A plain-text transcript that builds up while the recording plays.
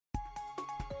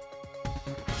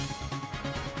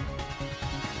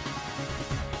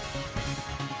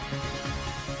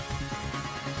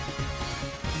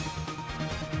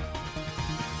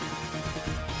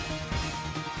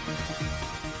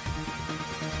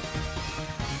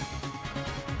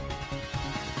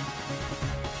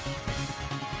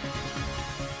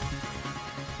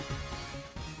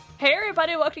Hey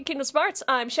everybody, welcome to Kingdom Smarts.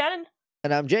 I'm Shannon.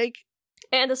 And I'm Jake.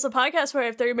 And this is a podcast where I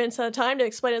have 30 minutes at a time to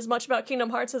explain as much about Kingdom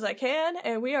Hearts as I can,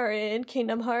 and we are in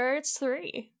Kingdom Hearts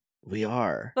 3. We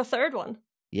are. The third one.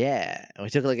 Yeah. And we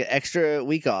took like an extra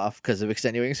week off because of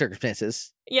extenuating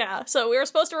circumstances. Yeah, so we were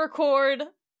supposed to record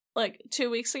like 2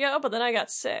 weeks ago, but then I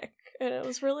got sick, and it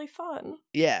was really fun.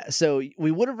 Yeah, so we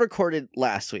would have recorded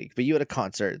last week, but you had a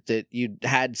concert that you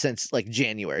had since like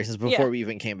January, since before we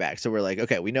even came back. So we're like,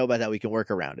 okay, we know about that, we can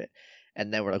work around it.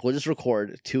 And then we're like, we'll just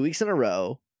record 2 weeks in a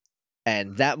row.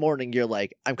 And that morning you're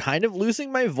like, I'm kind of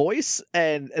losing my voice.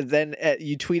 And then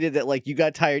you tweeted that like you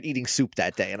got tired eating soup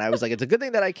that day. And I was like, it's a good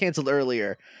thing that I canceled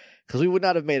earlier because we would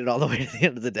not have made it all the way to the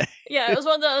end of the day. Yeah, it was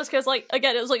one of those because like,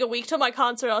 again, it was like a week to my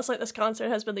concert. I was like, this concert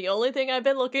has been the only thing I've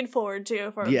been looking forward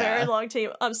to for a very long time.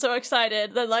 I'm so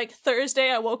excited. Then like Thursday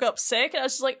I woke up sick and I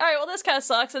was just like, all right, well this kind of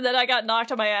sucks. And then I got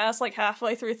knocked on my ass like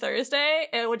halfway through Thursday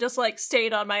and it just like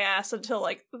stayed on my ass until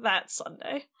like that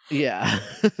Sunday. Yeah.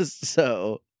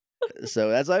 So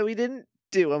that's why we didn't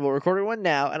do one. We're recording one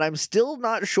now, and I'm still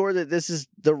not sure that this is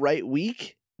the right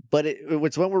week, but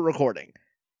it's when we're recording.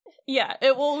 Yeah,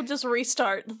 it will just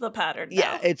restart the pattern now.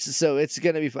 Yeah, it's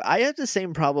gonna be fun. I have the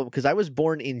same problem because I was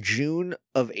born in June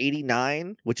of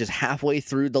 '89, which is halfway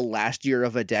through the last year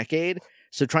of a decade.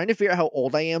 So trying to figure out how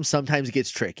old I am sometimes gets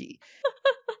tricky.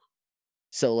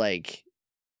 So like,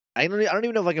 I don't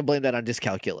even know if I can blame that on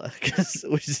dyscalculia,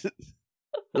 which is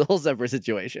the whole separate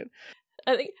situation.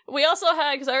 I think we also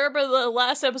had, because I remember the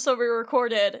last episode we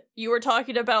recorded, you were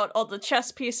talking about all the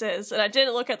chess pieces, and I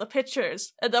didn't look at the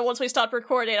pictures. And then once we stopped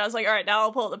recording, I was like, all right, now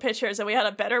I'll pull up the pictures, and we had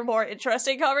a better, more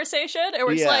interesting conversation. And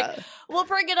we're just like, we'll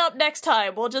bring it up next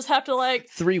time. We'll just have to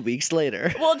 3 weeks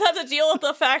later. We'll have to deal with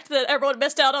the fact that everyone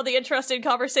missed out on the interesting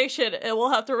conversation, and we'll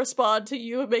have to respond to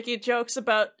you making jokes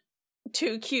about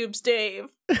 2 Cubes Dave.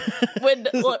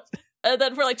 Look. And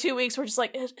then for 2 weeks, we're just like,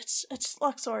 it's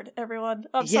Luxord, everyone.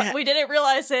 I'm sorry. We didn't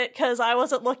realize it because I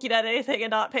wasn't looking at anything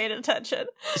and not paying attention.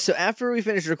 So after we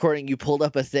finished recording, you pulled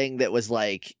up a thing that was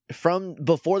from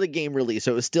before the game release.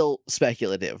 So it was still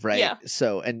speculative, right? Yeah.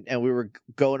 So, and we were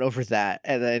going over that.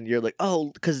 And then you're like, oh,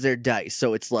 because they're dice.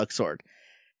 So it's Luxord.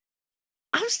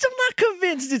 I'm still not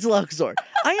convinced it's Luxord.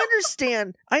 I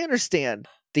understand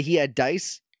that he had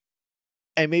dice.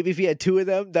 And maybe if he had 2 of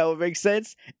them, that would make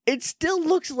sense. It still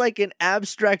looks like an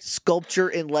abstract sculpture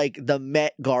in the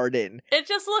Met Garden. It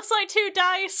just looks like 2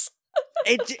 dice.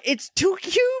 It's 2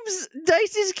 cubes.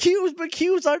 Dice is cubes, but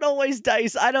cubes aren't always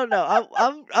dice. I don't know.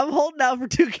 I'm holding out for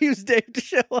 2 Cubes Dave to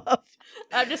show up.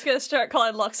 I'm just gonna start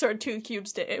calling Luxord 2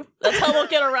 Cubes Dave. That's how we'll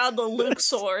get around the Luke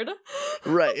sword.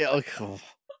 Right. Yeah.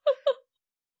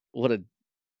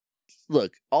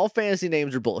 Look. All fantasy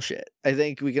names are bullshit. I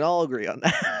think we can all agree on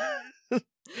that.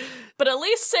 But at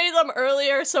least say them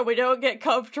earlier so we don't get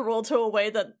comfortable to a way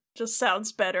that just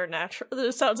sounds better natural.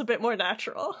 It sounds a bit more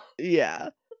natural. Yeah.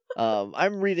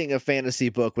 I'm reading a fantasy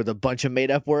book with a bunch of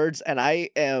made up words, and I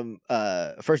am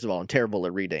first of all, I'm terrible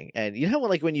at reading. And you know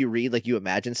how when you read, you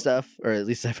imagine stuff, or at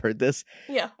least I've heard this.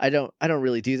 Yeah. I don't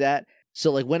really do that.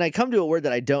 So when I come to a word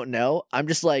that I don't know, I'm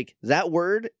just like, that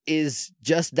word is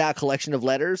just that collection of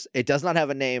letters. It does not have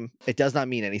a name. It does not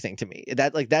mean anything to me.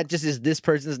 That just is this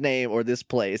person's name or this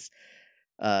place.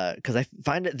 Because I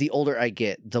find that the older I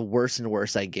get, the worse and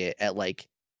worse I get at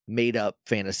made up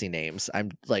fantasy names.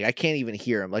 I'm I can't even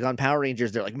hear them. On Power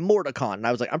Rangers, they're Mordicon, and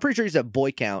I was I'm pretty sure he said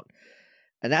Boy Count,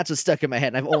 and that's what's stuck in my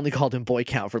head. And I've only called him Boy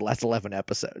Count for the last 11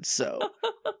 episodes. So.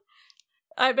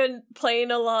 I've been playing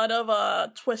a lot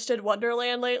of Twisted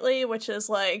Wonderland lately, which is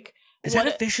Is that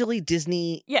officially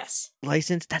Disney? Yes.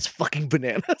 Licensed? That's fucking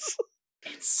bananas.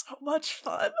 It's so much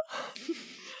fun.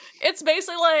 It's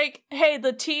basically hey,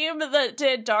 the team that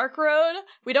did Dark Road,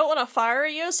 we don't want to fire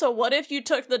you, so what if you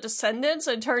took the Descendants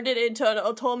and turned it into an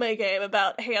Otome game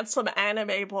about handsome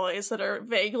anime boys that are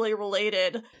vaguely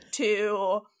related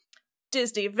to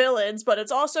Disney villains, but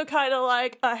it's also kind of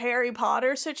like a Harry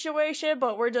Potter situation,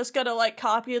 but we're just gonna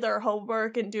copy their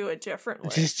homework and do it differently.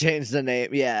 Just change the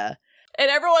name, yeah.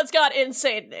 And everyone's got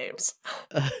insane names.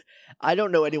 I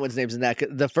don't know anyone's names in that.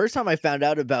 The first time I found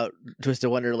out about Twisted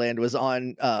Wonderland was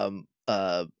on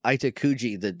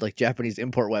Itakuji, the Japanese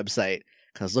import website.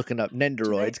 I was looking up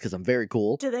Nendoroids because I'm very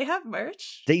cool. Do they have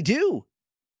merch? They do.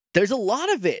 There's a lot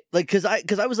of it. Because I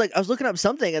was looking up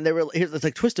something and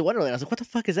it's Twisted Wonderland. I was like, what the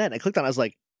fuck is that? And I clicked on it. I was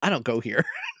like, I don't go here.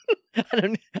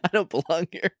 I don't belong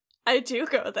here. I do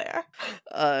go there.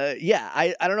 Yeah,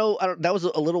 I don't know. That was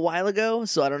a little while ago,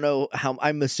 so I don't know how.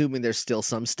 I'm assuming there's still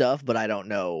some stuff, but I don't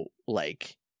know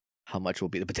how much will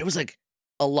be there. But there was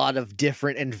a lot of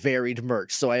different and varied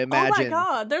merch. So I imagine. Oh my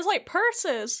god, there's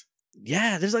purses.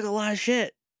 Yeah, there's a lot of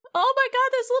shit. Oh my god,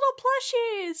 there's little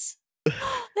plushies.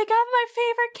 They got my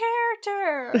favorite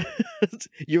character.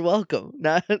 You're welcome.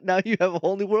 Now you have a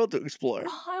whole new world to explore.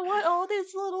 Oh, I want all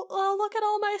these little. Oh, look at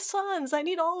all my sons. I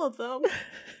need all of them.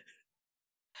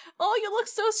 Oh, you look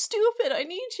so stupid. I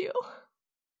need you.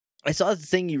 I saw the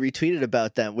thing you retweeted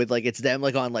about them with like it's them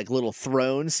like on like little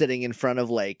thrones sitting in front of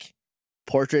like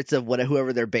portraits of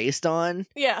whoever they're based on.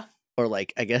 Yeah. Or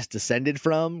like I guess descended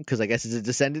from, because I guess it's a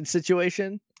descendant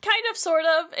situation. Kind of, sort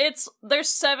of. There's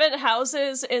 7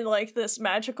 houses in like this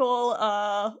magical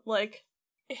like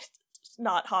it's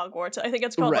not Hogwarts. I think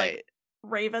it's called like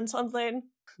Raven something.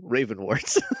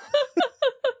 Ravenwarts.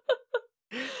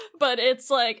 But it's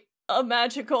like a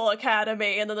magical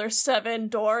academy, and then there's 7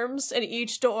 dorms, and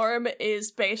each dorm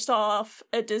is based off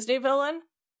a Disney villain.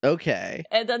 Okay.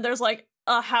 And then there's like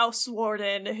a house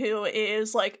warden who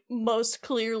is like most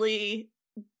clearly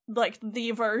like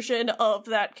the version of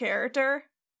that character.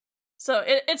 So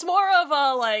it's more of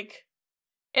a like,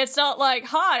 it's not like,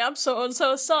 hi, I'm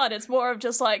so-and-so's son. It's more of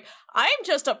just like, I'm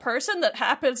just a person that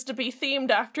happens to be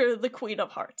themed after the Queen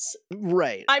of Hearts.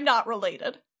 Right. I'm not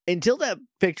related. Until that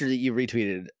picture that you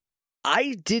retweeted,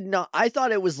 I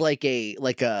thought it was like a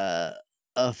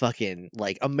fucking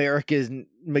like America's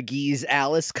McGee's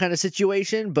Alice kind of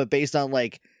situation, but based on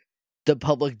like the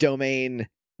public domain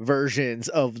versions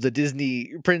of the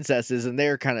Disney princesses and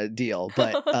their kind of deal.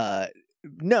 But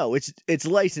no, it's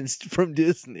licensed from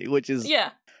Disney, which is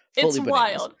it's bananas.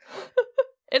 wild.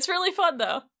 It's really fun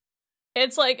though.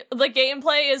 It's like the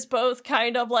gameplay is both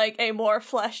kind of like a more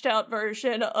fleshed out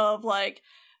version of like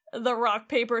the rock,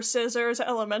 paper, scissors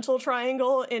elemental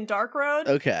triangle in Dark Road.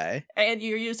 Okay. And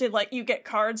you're using like, you get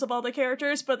cards of all the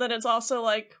characters, but then it's also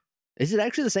like, is it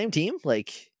actually the same team?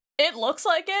 Like, it looks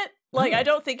like it. Like, I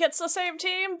don't think it's the same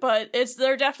team, but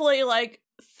they're definitely like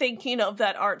thinking of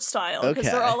that art style, because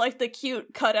they're all like the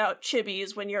cute cutout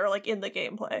chibis when you're like in the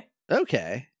gameplay.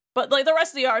 Okay. But like the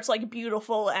rest of the art's like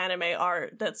beautiful anime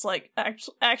art that's like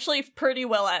actually pretty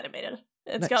well animated.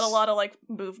 It's got a lot of like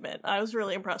movement. I was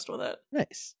really impressed with it.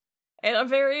 Nice. And I'm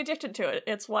very addicted to it.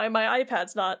 It's why my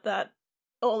iPad's not that,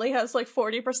 only has like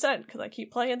 40%, because I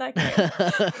keep playing that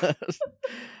game.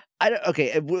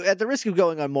 Okay, at the risk of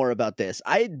going on more about this,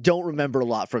 I don't remember a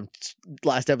lot from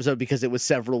last episode because it was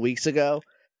several weeks ago.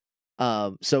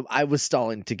 So I was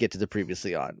stalling to get to the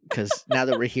previously on, because now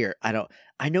that we're here, I know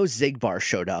Xigbar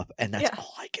showed up, and that's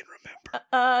all I can remember.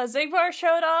 Xigbar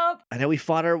showed up. I know we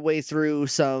fought our way through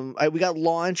we got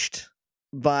launched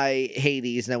by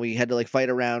Hades, and then we had to like fight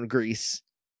around Greece.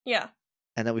 Yeah.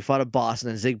 And then we fought a boss, and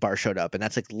then Xigbar showed up, and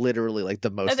that's like literally like the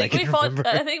most I can remember.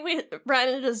 I think we ran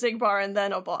into Xigbar, and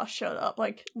then a boss showed up.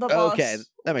 Like the boss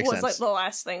that makes was sense. like the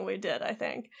last thing we did, I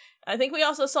think. I think we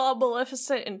also saw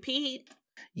Maleficent and Pete.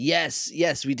 Yes,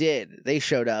 we did. They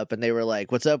showed up, and they were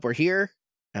like, "What's up? We're here,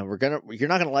 and you're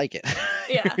not gonna like it."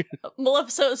 Yeah.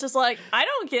 Maleficent was just like, I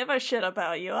don't give a shit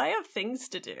about you. I have things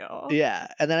to do. Yeah.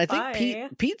 And then I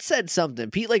think Pete said something.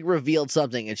 Pete like revealed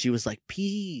something, and she was like,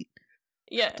 Pete,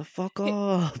 shut the fuck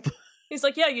up. He's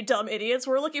like, yeah, you dumb idiots.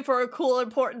 We're looking for a cool,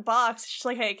 important box. She's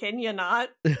like, hey, can you not?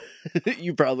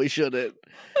 You probably shouldn't.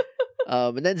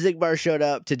 And then Xigbar showed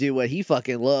up to do what he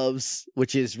fucking loves,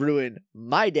 which is ruin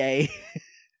my day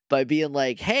by being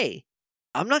like, hey,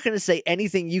 I'm not going to say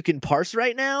anything you can parse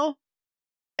right now.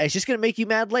 It's just going to make you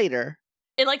mad later.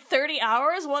 In like 30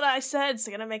 hours, what I said's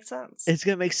going to make sense. It's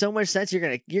going to make so much sense. You're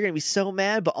going to be so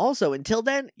mad. But also, until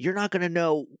then, you're not going to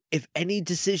know if any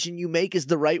decision you make is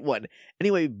the right one.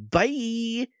 Anyway, bye.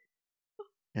 And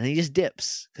then he just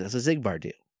dips, because that's what Xigbar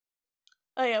do.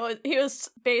 Oh yeah, he was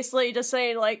basically just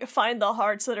saying, like, find the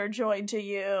hearts that are joined to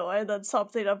you, and then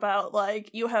something about, like,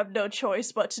 you have no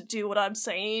choice but to do what I'm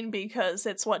saying because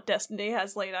it's what destiny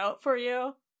has laid out for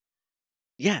you.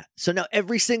 Yeah, so now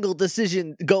every single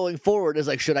decision going forward is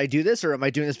like, should I do this, or am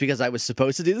I doing this because I was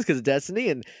supposed to do this because of destiny,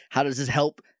 and how does this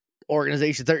help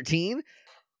Organization 13?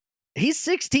 He's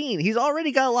 16. He's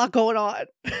already got a lot going on.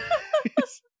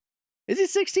 Is he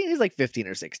 16? He's like 15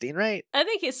 or 16, right? I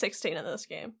think he's 16 in this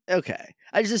game. Okay.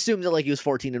 I just assumed that like he was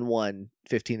 14 and 1,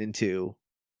 15 and 2,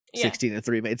 16 and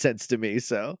 3 made sense to me,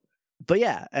 so. But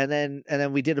yeah, and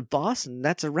then we did a boss, and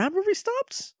that's around where we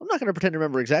stopped. I'm not going to pretend to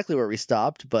remember exactly where we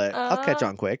stopped, but I'll catch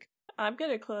on quick. I'm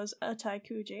going to close a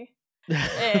Taikuji.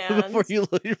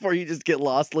 Before you just get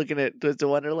lost looking at Twisted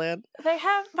Wonderland. They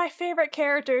have my favorite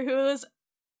character, who is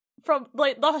from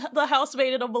like the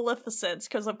housemaiden of Maleficent,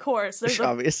 because of course there's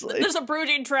a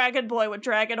brooding dragon boy with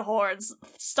dragon horns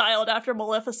styled after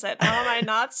Maleficent. How am I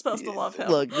not supposed to love him?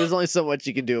 Look, there's only so much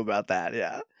you can do about that.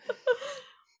 Yeah.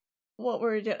 What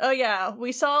were we doing? Oh yeah,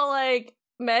 we saw like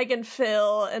Meg and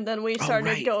Phil, and then we started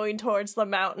right. going towards the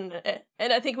mountain.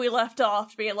 And I think we left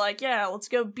off being like, yeah, let's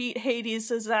go beat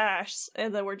Hades' ass.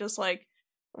 And then we're just like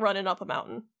running up a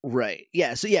mountain. Right.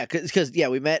 Yeah. So yeah, because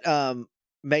we met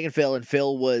Meg and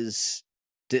Phil was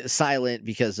silent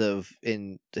because of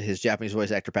his Japanese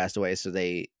voice actor passed away, so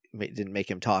they didn't make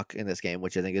him talk in this game,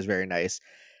 which I think is very nice.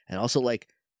 And also, like,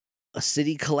 a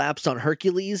city collapsed on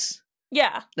Hercules.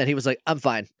 Yeah. And he was like, I'm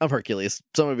fine. I'm Hercules.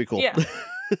 So I'm gonna be cool. Yeah.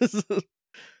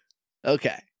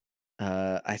 Okay.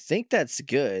 I think that's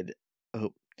good.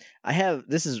 Oh, so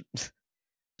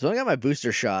when I got my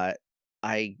booster shot,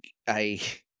 I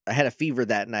had a fever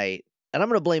that night. And I'm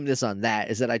gonna blame this on that,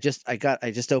 is that I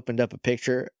just opened up a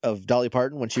picture of Dolly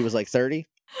Parton when she was like 30.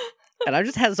 And I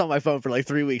just had this on my phone for like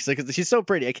 3 weeks because she's so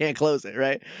pretty I can't close it,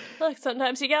 right? Look,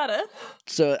 sometimes you gotta.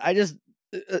 So I just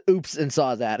oops and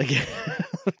saw that again.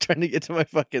 I'm trying to get to my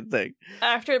fucking thing.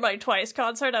 After my Twice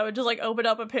concert, I would just like open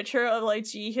up a picture of like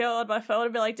Jihyo on my phone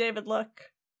and be like, David, look.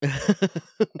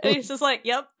 And he's just like,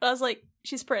 yep. And I was like,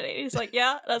 she's pretty. And he's like,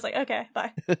 yeah. And I was like, okay,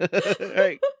 bye. All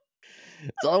right.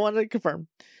 That's all I wanted to confirm.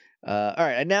 All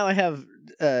right, and now I have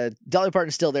Dolly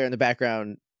Parton still there in the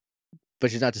background,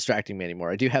 but she's not distracting me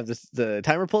anymore. I do have the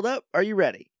timer pulled up. Are you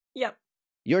ready? Yep.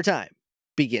 Your time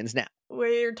begins now.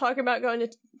 We're talking about going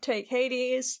to take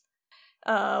Hades.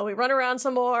 We run around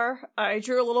some more. I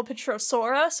drew a little picture of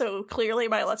Sora, so clearly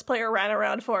my Let's Player ran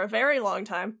around for a very long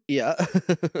time. Yeah.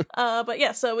 But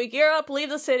yeah, so we gear up, leave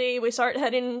the city, we start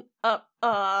heading up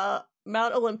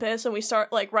Mount Olympus, and we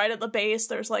start like right at the base.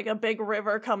 There's like a big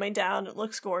river coming down. It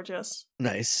looks gorgeous.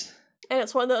 Nice. And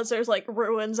it's one of those, there's like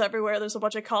ruins everywhere. There's a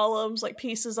bunch of columns, like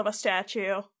pieces of a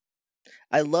statue.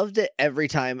 I loved it every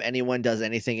time anyone does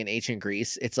anything in ancient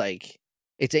Greece. It's like,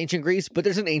 it's ancient Greece, but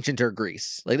there's an ancienter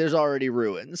Greece. Like, there's already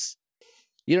ruins.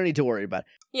 You don't need to worry about it.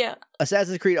 Yeah.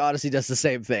 Assassin's Creed Odyssey does the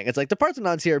same thing. It's like, the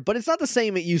Parthenon's here, but it's not the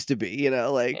same it used to be, you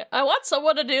know? Like, yeah. I want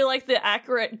someone to do like the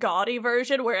accurate gaudy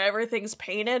version where everything's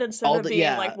painted instead of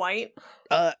being like white.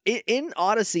 In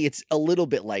Odyssey, it's a little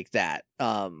bit like that.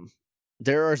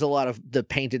 There is a lot of the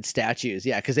painted statues,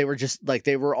 yeah, because they were just like,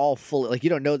 they were all full. Like, you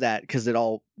don't know that because it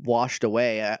all washed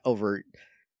away over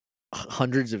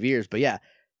hundreds of years. But yeah,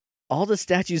 all the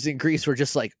statues in Greece were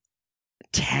just like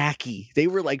tacky. They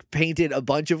were like painted a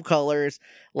bunch of colors.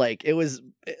 Like, it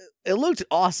looked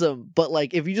awesome, but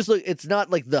like, if you just look, it's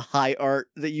not like the high art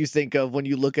that you think of when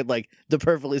you look at like the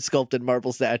perfectly sculpted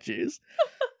marble statues.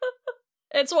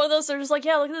 It's one of those, they're just like,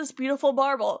 yeah, look at this beautiful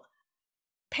marble.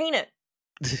 Paint it.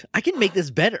 I can make this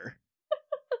better.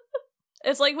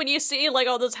 It's like when you see like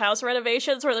all those house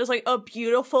renovations where there's like a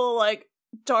beautiful like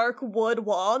dark wood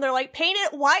wall and they're like, paint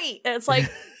it white. And it's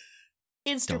like,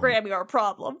 Instagram your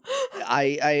problem.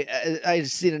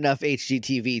 I've seen enough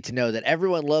HGTV to know that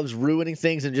everyone loves ruining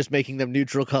things and just making them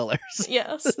neutral colors.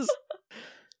 Yes.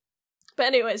 But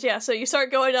anyways, yeah, so you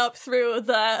start going up through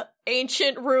the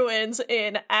ancient ruins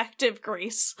in active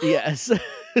Greece. Yes.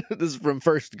 This is from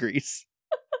first Greece.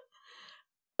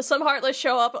 Some Heartless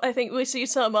show up. I think we see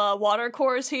some water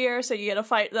cores here, so you get to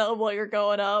fight them while you're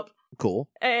going up. Cool.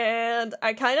 And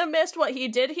I kind of missed what he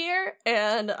did here,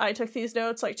 and I took these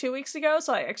notes like 2 weeks ago,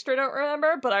 so I extra don't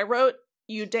remember, but I wrote,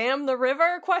 "You damn the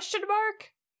river?" ?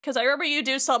 Because I remember you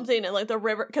do something in like the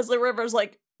river, because the river's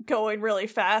like going really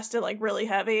fast and like really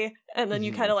heavy, and then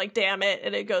you kind of like dam it,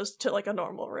 and it goes to like a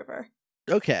normal river.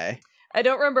 Okay. I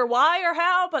don't remember why or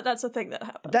how, but that's a thing that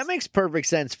happens. That makes perfect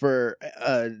sense for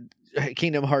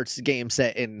Kingdom Hearts game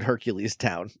set in Hercules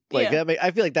Town. Like, yeah.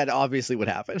 I feel like that obviously would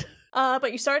happen.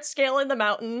 But you start scaling the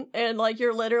mountain, and like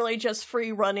you're literally just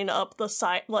free running up the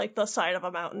side, like the side of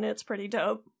a mountain. It's pretty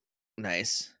dope.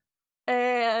 Nice.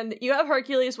 And you have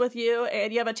Hercules with you,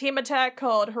 and you have a team attack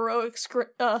called Heroic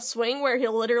Swing, where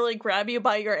he'll literally grab you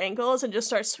by your ankles and just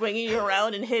start swinging you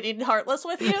around and hitting Heartless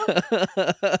with you.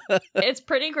 It's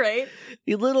pretty great.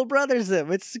 He little brothers him.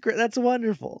 That's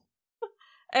wonderful.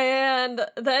 And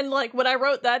then, like, when I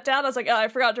wrote that down, I was like, oh, I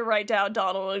forgot to write down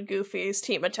Donald and Goofy's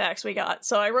team attacks we got.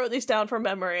 So I wrote these down from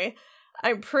memory.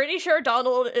 I'm pretty sure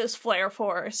Donald is Flare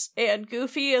Force, and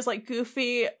Goofy is, like,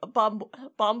 Goofy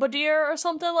Bombardier or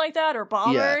something like that, or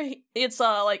Bomber. Yeah. It's,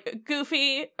 like,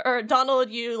 Goofy, or Donald,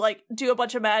 you, like, do a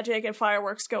bunch of magic and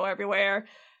fireworks go everywhere.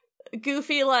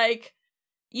 Goofy, like,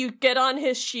 you get on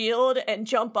his shield and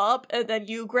jump up, and then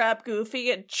you grab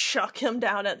Goofy and chuck him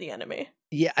down at the enemy.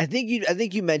 Yeah, I think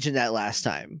you mentioned that last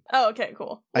time. Oh, okay,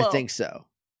 cool. Well, I think so.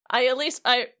 I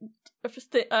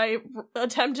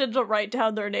attempted to write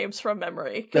down their names from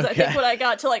memory, because I think when I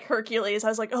got to like Hercules, I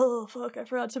was like, oh fuck, I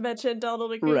forgot to mention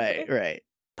Donald and Goofy. Right.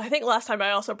 I think last time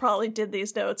I also probably did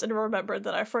these notes and remembered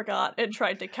that I forgot and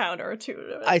tried to counter to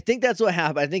it. I think that's what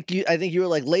happened. I think you were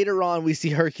like, later on we see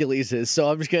Hercules's, so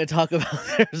I'm just gonna talk about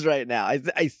theirs right now.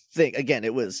 I think again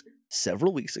it was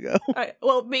several weeks ago.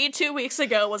 Well, me 2 weeks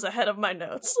ago was ahead of my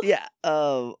notes. Yeah.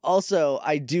 Also,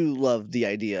 I do love the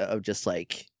idea of just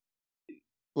like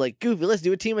Goofy, let's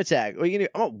do a team attack. What are you gonna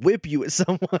do? I'm gonna whip you at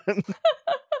someone.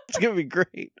 It's gonna be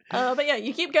great. But yeah,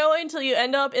 you keep going till you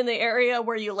end up in the area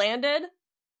where you landed.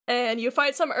 And you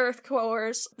fight some Earth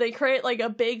cores. They create like a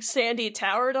big sandy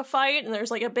tower to fight, and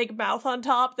there's like a big mouth on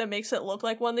top that makes it look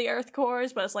like one of the Earth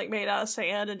cores, but it's like made out of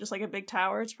sand and just like a big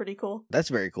tower. It's pretty cool. That's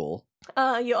very cool.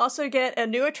 You also get a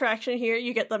new attraction here.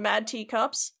 You get the Mad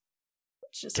Teacups,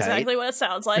 which is exactly what it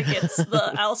sounds like. It's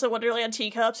the Alice in Wonderland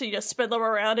teacups. You just spin them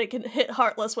around and can hit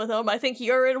Heartless with them. I think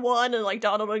you're in one, and like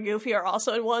Donald and Goofy are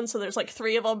also in one, so there's like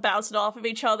 3 of them bouncing off of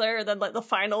each other, and then like the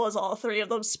final is all 3 of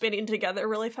them spinning together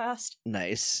really fast.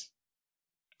 Nice.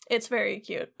 It's very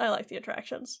cute. I like the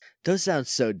attractions. Those sound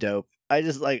so dope. I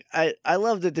just like I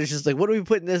love that there's just like, what do we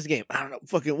put in this game? I don't know.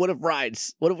 Fucking what if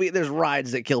rides? What if there's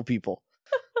rides that kill people?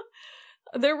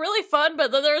 They're really fun,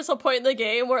 but then there's a point in the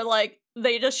game where like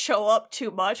they just show up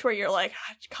too much where you're like,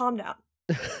 calm down.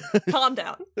 Calm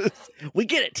down. We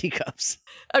get it, teacups.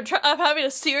 I'm having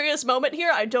a serious moment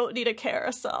here. I don't need a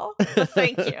carousel. But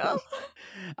thank you.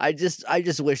 I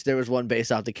just wish there was one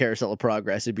based off the Carousel of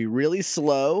Progress. It'd be really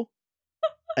slow.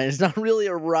 And it's not really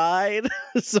a ride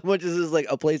so much as it's like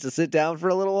a place to sit down for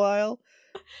a little while.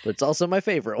 But it's also my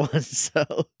favorite one, so.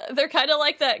 They're kind of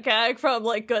like that gag from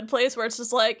like Good Place where it's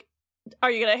just like,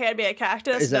 are you going to hand me a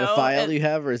cactus? Is that a file you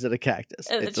have, or is it a cactus?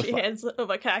 And then she hands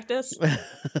him a cactus.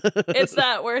 It's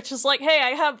that where it's just like, hey,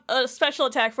 I have a special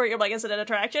attack for you. I'm like, is it an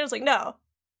attraction? It's like, no.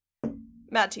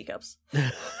 Mad Teacups.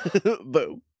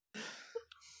 Boom.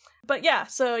 But yeah,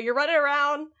 so you're running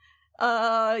around.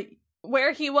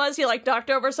 Where he was, he like knocked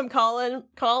over some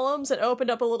columns and opened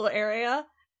up a little area.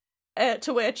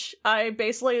 To which I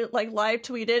basically like live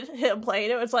tweeted him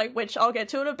playing it. It's like, which I'll get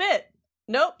to in a bit.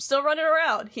 Nope, still running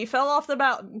around. He fell off the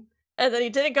mountain, and then he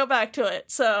didn't go back to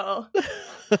it. So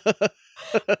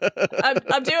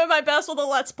I'm doing my best with a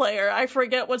Let's Player. I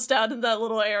forget what's down in that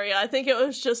little area. I think it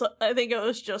was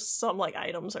just some like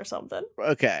items or something.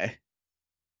 Okay.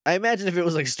 I imagine if it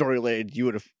was like story related, you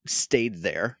would have stayed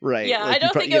there, right? Yeah, like, I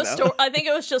don't think it was I think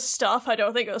it was just stuff. I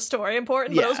don't think it was story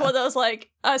important. But it was one of those like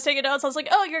I was taking notes. I was like,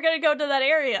 "Oh, you're gonna go to that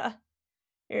area.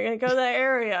 You're gonna go to that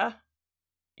area.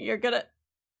 You're gonna."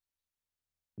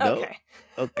 No? Okay.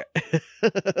 Okay.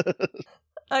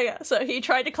 Oh yeah. So he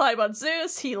tried to climb on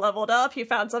Zeus. He leveled up. He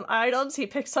found some items. He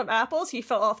picked some apples. He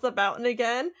fell off the mountain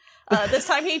again. This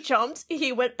time he jumped.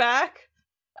 He went back.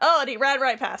 Oh, and he ran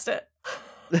right past it.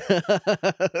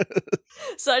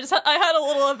 So I had a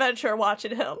little adventure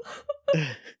watching him.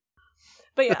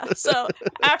 But yeah, so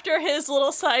after his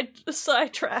little side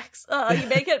tracks, you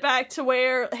make it back to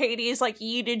where Hades like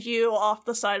yeeted you off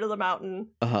the side of the mountain.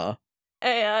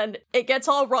 And it gets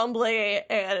all rumbly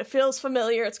and it feels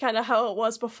familiar. It's kind of how it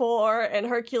was before, and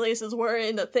Hercules is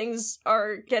worrying that things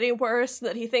are getting worse,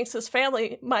 that he thinks his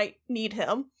family might need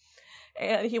him.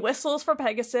 And he whistles for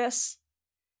Pegasus.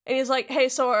 And he's like, hey,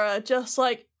 Sora, just,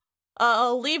 like,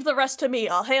 leave the rest to me.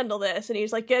 I'll handle this. And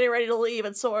he's, like, getting ready to leave.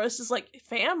 And Sora's is like,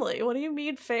 family? What do you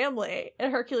mean family?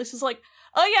 And Hercules is like,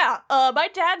 oh, yeah, my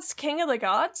dad's king of the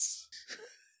gods.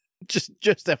 Just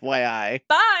FYI.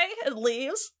 Bye! And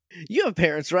leaves. You have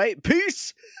parents, right?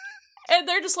 Peace! And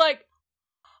they're just like,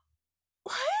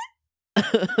 what?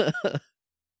 Hercules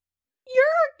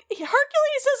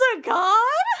is a god?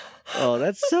 Oh,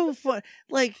 that's so fun.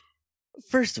 Like,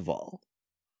 first of all,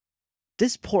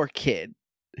 this poor kid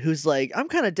who's like, I'm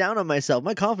kind of down on myself.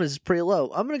 My confidence is pretty low.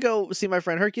 I'm going to go see my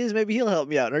friend Hercules. Maybe he'll help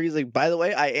me out. And Hercules like, by the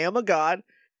way, I am a god.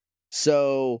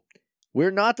 So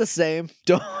we're not the same.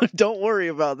 Don't worry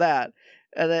about that.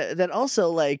 And then also,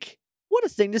 like, what a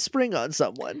thing to spring on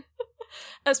someone.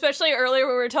 Especially earlier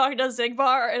when we were talking to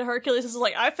Zigbar and Hercules is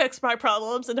like, I fixed my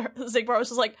problems. And Zigbar was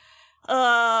just like,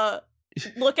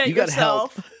 look at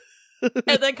yourself.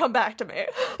 And then come back to me.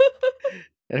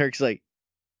 And Herc's like,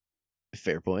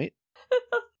 fair point.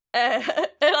 And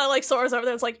I like Sora's over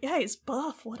there. It's like, yeah, he's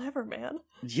buff, whatever, man.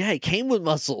 Yeah, he came with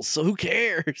muscles, so who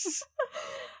cares?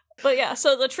 But yeah,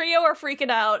 so the trio are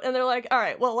freaking out, and they're like, all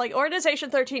right, well, like, Organization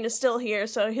 13 is still here,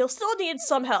 so he'll still need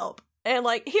some help. And,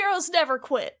 like, heroes never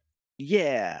quit.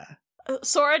 Yeah.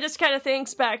 Sora just kind of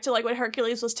thinks back to, like, when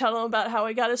Hercules was telling him about how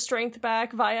he got his strength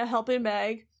back via helping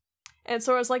Meg. And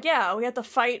Sora's like, yeah, we have to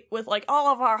fight with, like,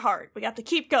 all of our heart. We have to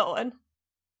keep going.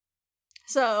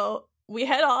 So we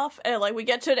head off, and like we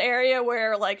get to an area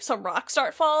where like some rocks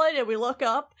start falling, and we look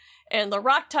up, and the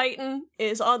Rock Titan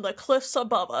is on the cliffs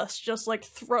above us, just like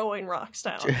throwing rocks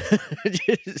down.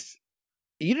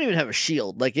 You don't even have a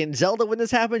shield. Like in Zelda, when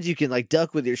this happens, you can like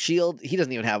duck with your shield. He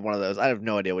doesn't even have one of those. I have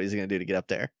no idea what he's gonna do to get up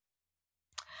there.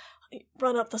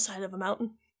 Run up the side of a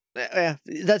mountain. Yeah,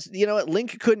 that's, you know what,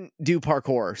 Link couldn't do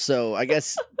parkour, so I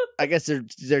guess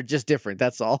they're just different.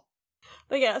 That's all.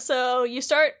 But yeah, so you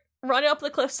start running up the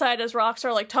cliffside as rocks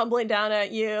are like tumbling down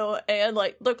at you, and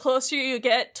like the closer you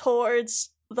get towards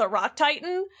the Rock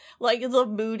Titan, like the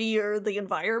moodier the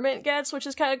environment gets, which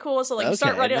is kind of cool. So like you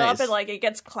start running up and like it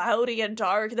gets cloudy and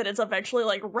dark, then it's eventually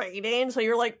like raining, so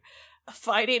you're like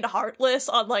fighting Heartless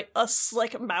on like a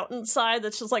slick mountainside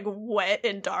that's just like wet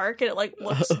and dark, and it like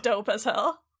looks dope as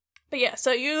hell. But yeah,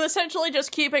 so you essentially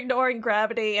just keep ignoring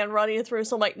gravity and running through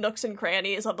some like nooks and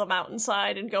crannies of the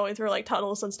mountainside and going through like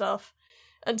tunnels and stuff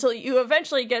until you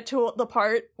eventually get to the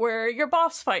part where your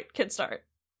boss fight can start.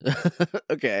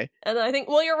 Okay. And then I think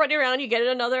while you're running around, you get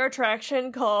another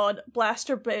attraction called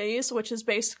Blaster Bays, which is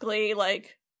basically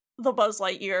like the Buzz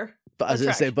Lightyear. I was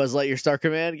gonna say Buzz Lightyear Star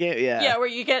Command game? Yeah. Yeah, where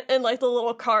you get in like the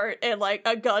little cart and like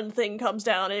a gun thing comes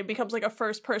down and it becomes like a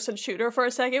first-person shooter for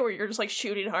a second where you're just like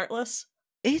shooting Heartless.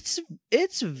 It's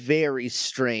very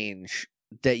strange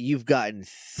that you've gotten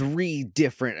 3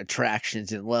 different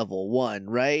attractions in level 1,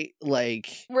 right? Like,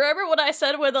 remember what I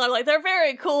said with them? Like, they're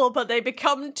very cool, but they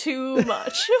become too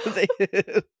much.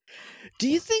 Do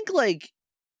you think like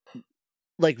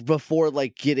before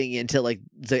like getting into like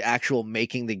the actual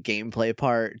making the gameplay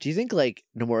part, do you think like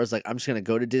Nomura's like, I'm just gonna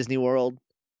go to Disney World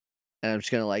and I'm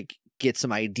just gonna like get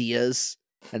some ideas,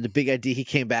 and the big idea he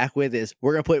came back with is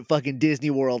we're gonna put fucking Disney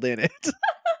World in it?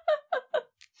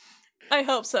 I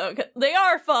hope so. They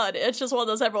are fun. It's just one of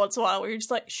those every once in a while where you're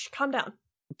just like, shh, calm down.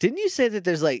 Didn't you say that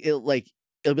there's like it'll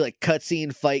be like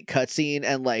cutscene, fight, cutscene,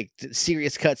 and like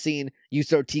serious cutscene? You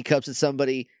throw teacups at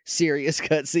somebody, serious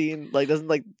cutscene. Like, doesn't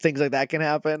like things like that can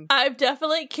happen? I've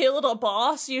definitely killed a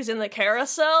boss using the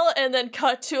carousel and then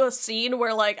cut to a scene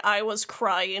where like I was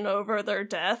crying over their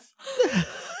death.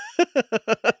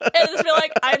 And just be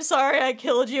like, I'm sorry I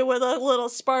killed you with a little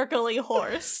sparkly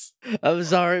horse. I'm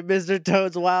sorry, Mr.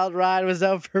 Toad's Wild Ride was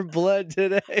out for blood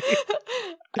today.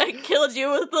 I killed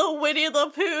you with the Winnie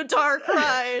the Pooh Dark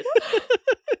Ride.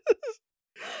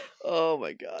 Oh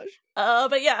my gosh.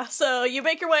 But yeah, so you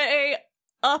make your way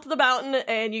up the mountain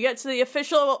and you get to the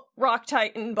official Rock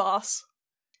Titan boss.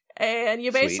 And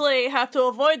you basically have to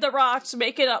avoid the rocks,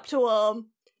 make it up to him.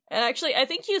 And actually, I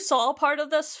think you saw part of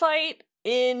this fight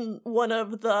in one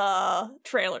of the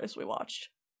trailers we watched.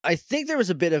 I think there was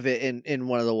a bit of it in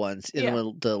one of the ones, one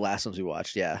of the last ones we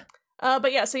watched, yeah.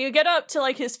 But yeah, so you get up to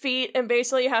like his feet and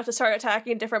basically you have to start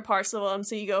attacking different parts of him.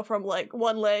 So you go from like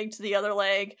one leg to the other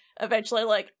leg, eventually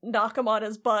like knock him on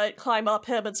his butt, climb up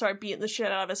him and start beating the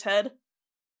shit out of his head.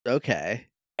 Okay.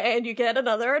 And you get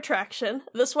another attraction.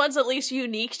 This one's at least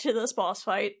unique to this boss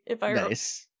fight, if I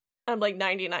Nice. I'm like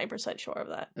 99% sure of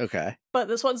that. Okay. But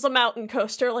this one's the mountain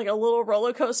coaster. Like a little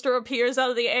roller coaster appears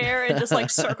out of the air and just like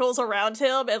circles around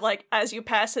him. And like as you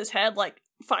pass his head, like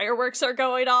fireworks are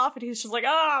going off. And he's just like,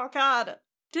 oh god,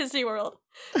 Disney World.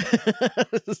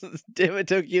 Damn it,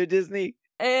 Tokyo Disney.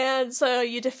 And so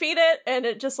you defeat it and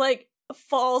it just like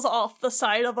falls off the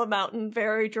side of a mountain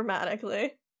very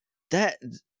dramatically.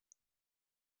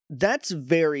 That's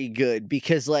very good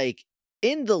because like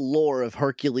in the lore of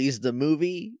Hercules the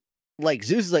movie, like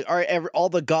Zeus is like, all right, all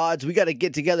the gods, we got to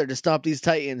get together to stop these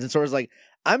titans. And Sora's like,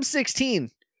 I'm 16.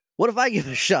 What if I give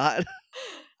it a shot?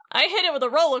 I hit it with a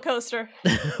roller coaster.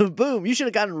 Boom! You should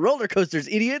have gotten roller coasters,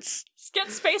 idiots. Just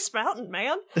get Space Mountain,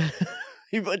 man.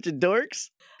 You bunch of dorks.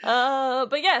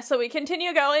 But yeah, so we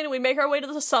continue going, we make our way to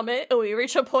the summit, and we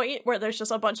reach a point where there's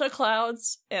just a bunch of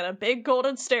clouds and a big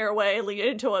golden stairway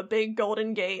leading to a big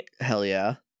golden gate. Hell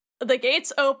yeah. The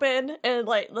gates open, and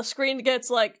like the screen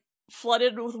gets like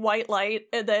flooded with white light,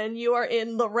 and then you are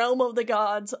in the realm of the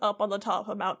gods up on the top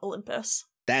of Mount Olympus.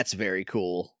 That's very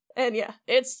cool. And yeah,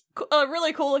 it's a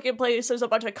really cool looking place. There's a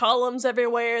bunch of columns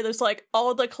everywhere. There's like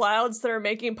all the clouds that are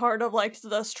making part of like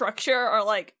the structure are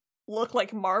like look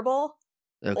like marble.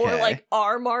 Okay. Or like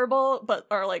are marble, but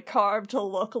are like carved to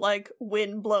look like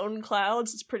wind-blown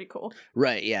clouds. It's pretty cool.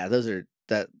 Right, yeah,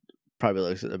 that probably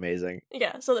looks amazing.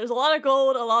 Yeah, so there's a lot of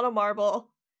gold, a lot of marble.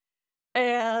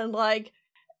 And like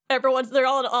they're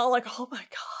all like, oh my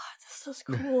god, this is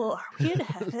cool. Are we in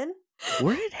heaven?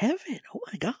 We're in heaven. Oh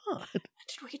my god.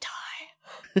 Did we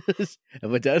die?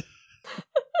 Am I done?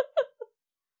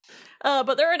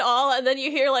 But they're in awe, and then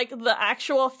you hear like the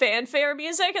actual fanfare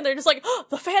music, and they're just like, oh,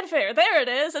 the fanfare, there it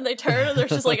is, and they turn, and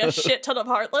there's just like a shit ton of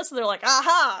Heartless, and they're like,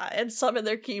 aha, and summon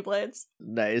their Keyblades.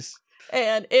 Nice.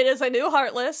 And it is a new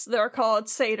Heartless. They're called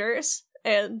Satyrs,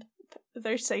 and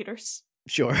they're Satyrs.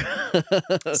 Sure.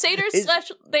 Satyrs,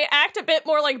 they act a bit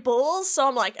more like bulls, so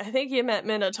I'm like, I think you meant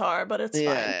Minotaur, but it's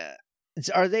fine.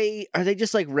 Are they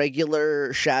just like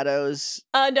regular shadows?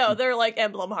 No, they're like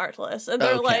Emblem Heartless, and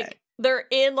they're like, they're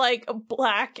in like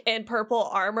black and purple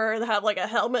armor. They have like a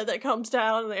helmet that comes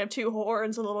down, and they have 2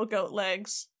 horns and little goat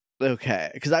legs. Okay,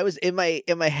 because I was in my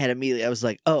head immediately. I was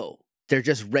like, oh, they're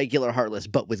just regular Heartless,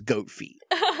 but with goat feet.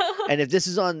 And if this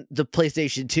is on the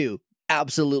PlayStation 2,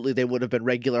 absolutely they would have been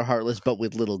regular Heartless, but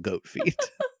with little goat feet.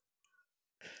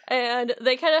 And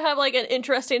they kind of have like an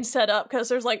interesting setup because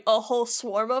there's like a whole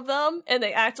swarm of them, and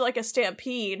they act like a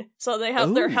stampede. So they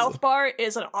have their health bar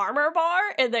is an armor bar,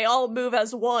 and they all move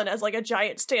as one, as like a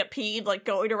giant stampede, like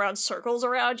going around circles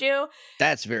around you.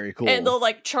 That's very cool. And they'll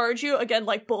like charge you again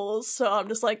like bulls. So I'm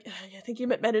just like, I think you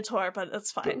meant Minotaur, but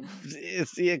that's fine.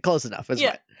 It's close enough. It's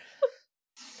fine.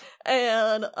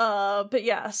 And but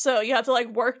yeah, so you have to like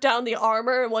work down the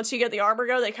armor, and once you get the armor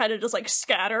go, they kind of just like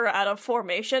scatter out of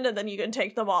formation, and then you can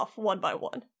take them off one by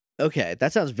one. Okay,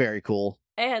 that sounds very cool.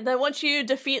 And then once you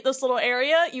defeat this little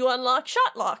area, you unlock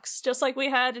shot locks, just like we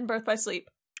had in Birth by Sleep.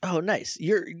 Oh, nice.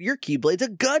 Your Keyblade's a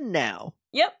gun now.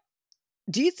 Yep.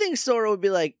 Do you think Sora would be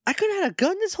like, I could have had a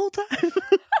gun this whole time?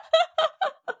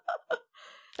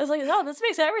 I was like, oh, this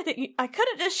makes everything. I could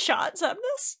have just shot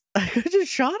Xemnas. I could have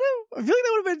just shot him? I feel like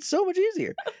that would have been so much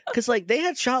easier. Because, like, they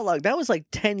had shot lock. That was, like,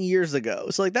 10 years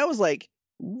ago. So, like, that was, like,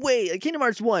 like, Kingdom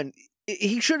Hearts 1,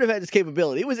 he should have had this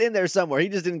capability. It was in there somewhere. He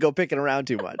just didn't go picking around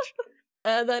too much.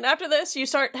 And then after this, you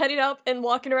start heading up and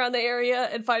walking around the area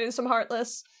and fighting some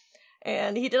Heartless.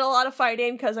 And he did a lot of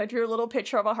fighting because I drew a little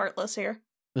picture of a Heartless here.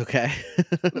 Okay.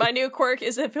 My new quirk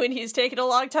is if when he's taking a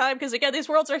long time, because again, these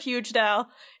worlds are huge now,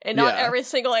 and not every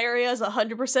single area is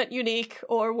 100% unique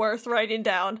or worth writing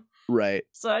down. Right.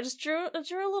 So I just drew a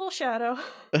little shadow.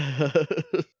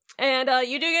 And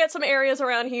you do get some areas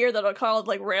around here that are called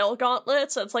like rail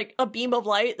gauntlets. So it's like a beam of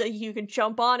light that you can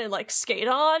jump on and like skate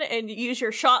on, and use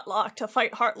your shot lock to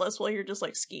fight Heartless while you're just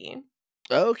like skiing.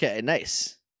 Okay,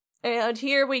 nice. And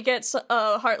here we get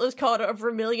Heartless called a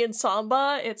Vermilion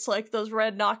Samba. It's like those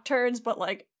red Nocturnes, but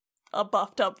like a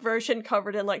buffed up version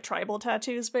covered in like tribal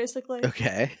tattoos, basically.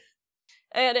 Okay.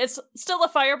 And it's still the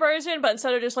fire version, but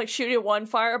instead of just like shooting one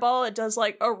fireball, it does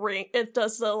like a ring. It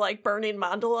does the like burning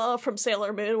mandala from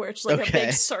Sailor Moon, where it's like a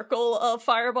big circle of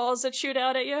fireballs that shoot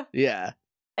out at you. Yeah.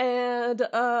 And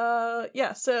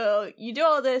so you do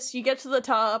all this, you get to the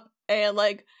top, and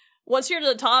like once you're to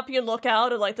the top, you can look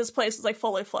out, and like this place is like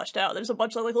fully fleshed out. There's a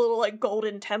bunch of like little like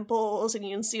golden temples, and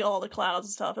you can see all the clouds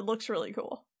and stuff. It looks really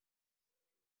cool.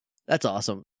 That's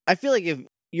awesome. I feel like if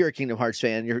you're a Kingdom Hearts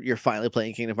fan, you're finally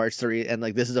playing Kingdom Hearts 3, and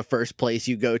like this is the first place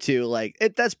you go to, like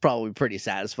that's probably pretty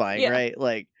satisfying, right?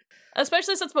 Like,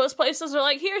 especially since most places are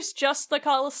like, here's just the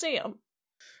Colosseum.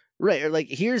 Right, or like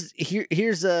here's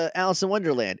Alice in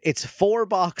Wonderland. It's 4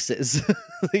 boxes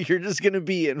that you're just gonna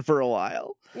be in for a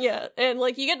while. Yeah, and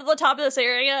like you get to the top of this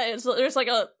area, and there's like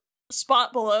a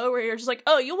spot below where you're just like,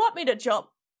 oh, you want me to jump,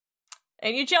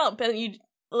 and you jump, and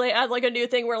they add like a new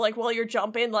thing where like while you're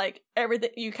jumping, like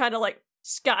everything you kind of like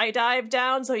skydive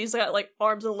down, so he's got like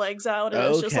arms and legs out, and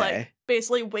it's just like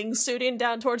basically wingsuiting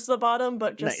down towards the bottom,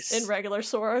 but just in regular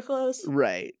Sora clothes.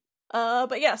 Right.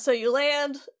 But yeah, so you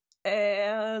land.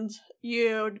 And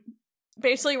you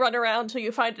basically run around till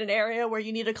you find an area where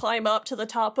you need to climb up to the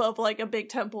top of like a big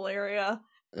temple area.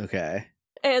 Okay.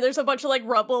 And there's a bunch of like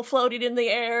rubble floating in the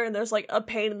air, and there's like a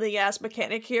pain in the ass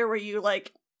mechanic here where you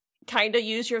like kind of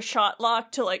use your shot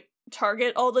lock to like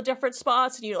target all the different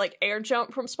spots, and you like air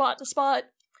jump from spot to spot.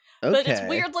 Okay. But it's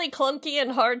weirdly clunky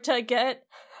and hard to get.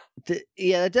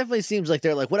 Yeah, that definitely seems like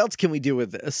they're like, what else can we do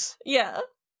with this? Yeah.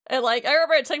 And, like, I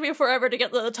remember it took me forever to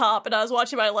get to the top, and I was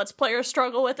watching my Let's Player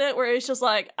struggle with it, where it's just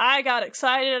like, I got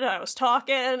excited, I was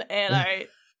talking, and I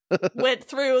went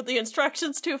through the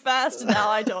instructions too fast, and now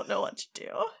I don't know what to do.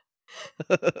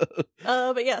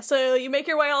 But yeah, so you make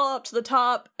your way all up to the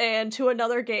top, and to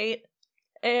another gate,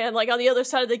 and, like, on the other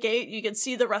side of the gate, you can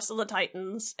see the rest of the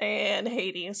Titans, and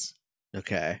Hades.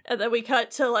 Okay. And then we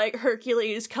cut to, like,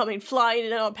 Hercules coming flying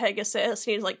in on Pegasus,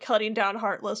 and he's, like, cutting down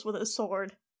Heartless with his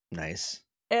sword. Nice.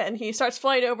 And he starts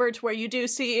flying over to where you do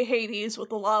see Hades with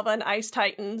the lava and ice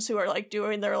titans who are, like,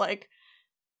 doing their, like,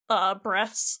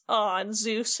 breaths on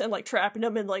Zeus and, like, trapping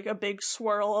him in, like, a big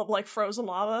swirl of, like, frozen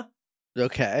lava.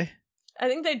 Okay. I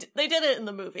think they did it in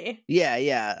the movie.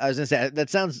 Yeah. I was gonna say that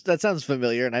sounds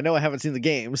familiar, and I know I haven't seen the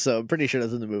game, so I'm pretty sure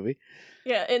that's in the movie.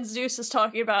 Yeah, and Zeus is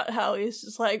talking about how he's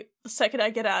just like, the second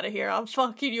I get out of here, I'm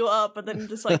fucking you up, and then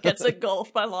just like gets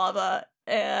engulfed by lava,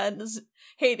 and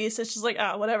Hades is just like,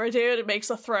 whatever, dude, and makes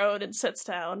a throne and sits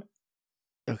down.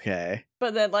 Okay.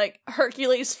 But then like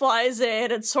Hercules flies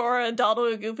in, and Sora and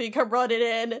Donald and Goofy come running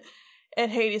in,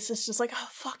 and Hades is just like, oh,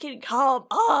 fucking come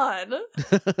on.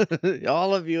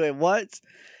 All of you, and what?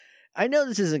 I know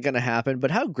this isn't gonna happen,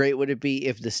 but how great would it be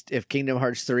if Kingdom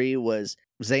Hearts 3 was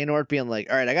Xehanort being like,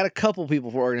 all right, I got a couple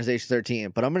people for Organization 13,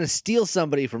 but I'm gonna steal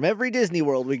somebody from every Disney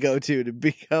World we go to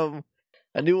become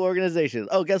a new organization.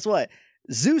 Oh, guess what?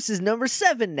 Zeus is number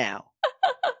 7 now.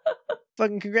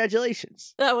 Fucking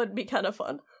congratulations. That would be kind of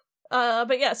fun.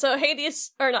 But yeah, so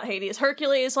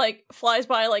Hercules, like, flies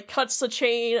by, like, cuts the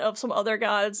chain of some other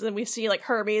gods, and we see, like,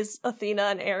 Hermes, Athena,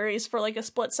 and Ares for, like, a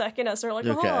split second as they're like,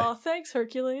 oh, thanks,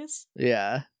 Hercules.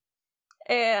 Yeah.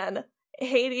 And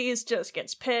Hades just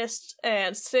gets pissed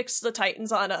and sticks the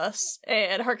Titans on us,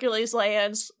 and Hercules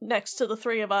lands next to the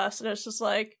three of us, and it's just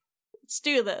like, let's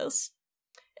do this.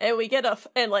 And we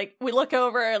we look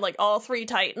over, and, like, all 3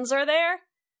 Titans are there,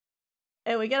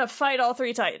 and we gotta fight all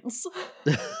 3 Titans.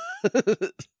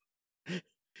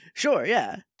 Sure,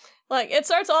 yeah. Like, it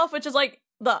starts off with just, like,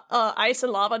 the ice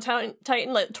and lava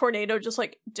titan, like, tornado just,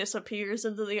 like, disappears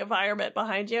into the environment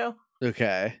behind you.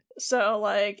 Okay. So,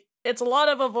 like, it's a lot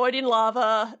of avoiding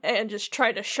lava and just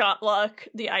try to shot luck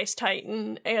the ice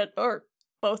titan or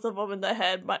both of them in the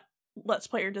head, but Let's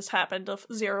Player just happened to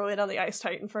zero in on the ice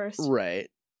titan first. Right.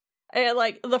 And,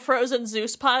 like, the frozen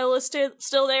Zeus pile is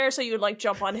still there, so you would, like,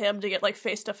 jump on him to get, like,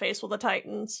 face-to-face with the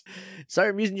Titans. Sorry,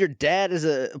 I'm using your dad as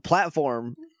a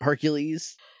platform,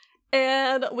 Hercules.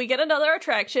 And we get another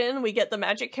attraction. We get the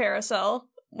Magic Carousel,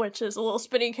 which is a little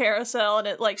spinning carousel, and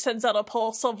it, like, sends out a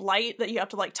pulse of light that you have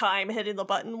to, like, time hitting the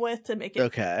button with to make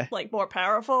it, like, more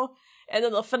powerful. And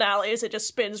then the finale is it just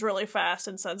spins really fast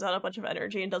and sends out a bunch of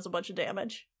energy and does a bunch of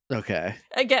damage. Okay.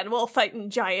 Again, we'll fight in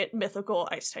giant mythical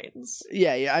ice titans.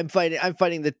 Yeah. I'm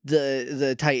fighting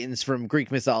the titans from Greek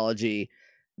mythology,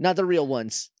 not the real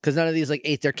ones, because none of these like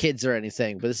ate their kids or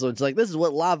anything. But this one's like, this is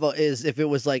what lava is if it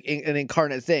was like an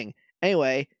incarnate thing.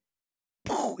 Anyway,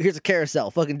 here's a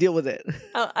carousel. Fucking deal with it.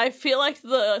 I feel like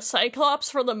the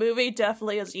Cyclops from the movie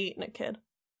definitely has eaten a kid.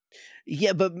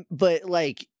 Yeah, but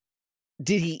like,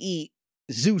 did he eat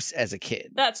Zeus as a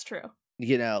kid? That's true.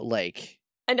 You know, like,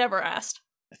 I never asked.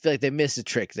 I feel like they missed a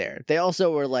trick there. They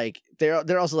also were like,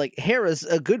 they're also like, Hera's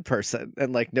a good person,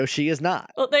 and like, no, she is not.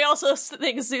 Well, they also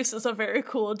think Zeus is a very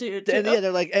cool dude too. And yeah,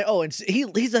 they're like, oh, and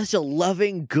he's such a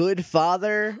loving, good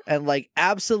father, and like,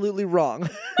 absolutely wrong,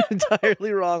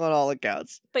 entirely wrong on all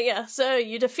accounts. But yeah, so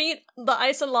you defeat the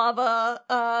ice and lava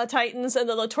titans, and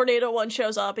then the tornado one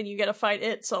shows up, and you get to fight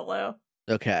it solo.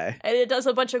 Okay. And it does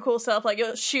a bunch of cool stuff, like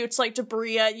it shoots like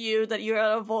debris at you that you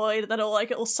gotta avoid, and then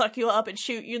it'll suck you up and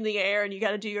shoot you in the air, and you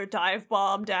gotta do your dive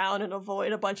bomb down and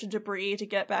avoid a bunch of debris to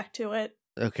get back to it.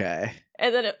 Okay.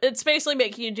 And then it's basically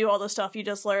making you do all the stuff you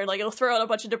just learned, like it'll throw out a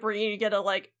bunch of debris and you get to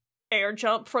like air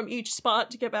jump from each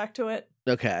spot to get back to it.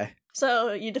 Okay.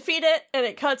 So you defeat it, and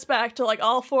it cuts back to like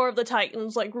all 4 of the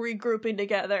Titans like regrouping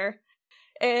together.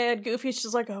 And Goofy's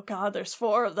just like, oh god, there's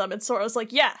 4 of them. And Sora's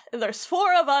like, yeah, and there's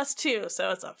 4 of us too, so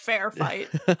it's a fair fight.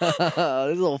 This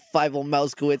little Fievel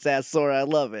Mousekewitz ass Sora, I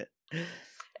love it.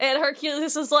 And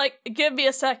Hercules is like, give me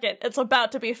a second, it's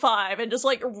about to be 5, and just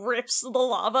like rips the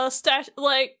lava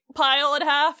pile in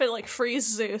half and like frees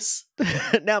Zeus.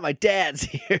 Now my dad's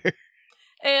here.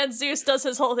 And Zeus does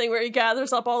his whole thing where he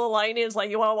gathers up all the lightning, is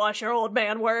like, you want to watch your old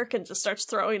man work? And just starts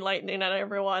throwing lightning at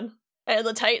everyone. And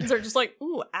the Titans are just like,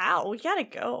 ooh, ow, we gotta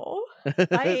go.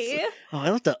 Bye. Oh,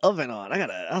 I left the oven on.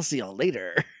 I'll see y'all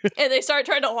later. And they start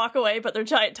trying to walk away, but they're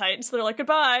giant Titans, so they're like,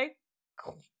 goodbye.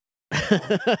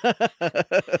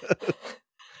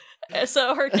 And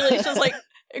so Hercules just like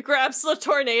grabs the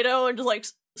tornado and just like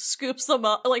scoops them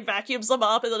up, like vacuums them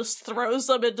up, and then just throws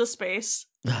them into space.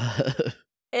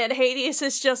 And Hades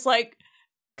is just like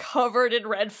covered in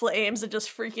red flames and just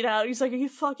freaking out. He's like, are you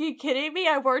fucking kidding me?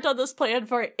 I worked on this plan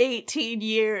for 18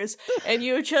 years and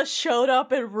you just showed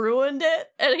up and ruined it?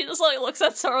 And he just like looks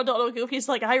at Sora, Donald, Goofy. He's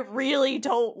like, I really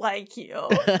don't like you.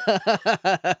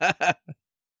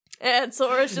 And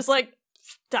Sora's just like,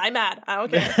 die mad. I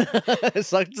don't care.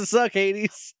 Suck to suck,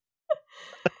 Hades.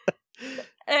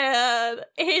 And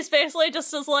he's basically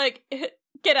just as like,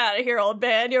 get out of here, old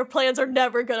man. Your plans are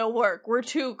never gonna work. We're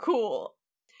too cool.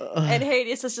 And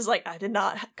Hades is just like, I did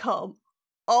not come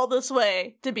all this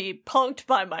way to be punked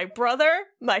by my brother,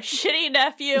 my shitty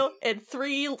nephew, and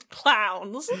 3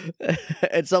 clowns.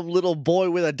 And some little boy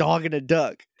with a dog and a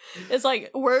duck. It's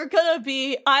like,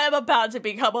 I am about to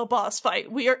become a boss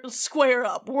fight. We are square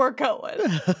up. We're going.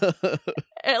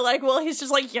 And like, well, he's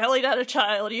just like yelling at a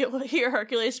child. You hear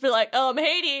Hercules be like,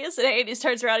 Hades. And Hades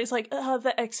turns around. He's like,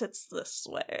 the exit's this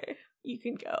way. You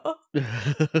can go.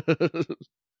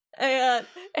 And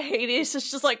Hades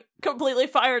is just like completely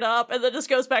fired up. And then just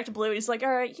goes back to Blue. He's like, all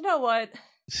right, you know what?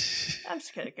 I'm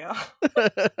just gonna go.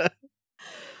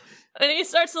 And he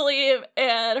starts to leave,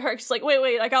 and Herc's like,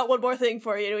 wait, I got one more thing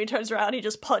for you. And he turns around, he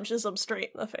just punches him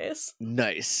straight in the face.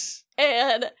 Nice.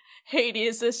 And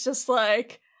Hades is just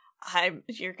like,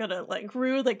 you're gonna, like,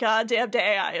 rue the goddamn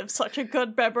day. I have such a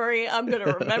good memory. I'm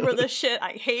gonna remember this shit.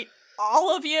 I hate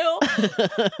all of you.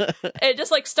 And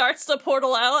just, like, starts to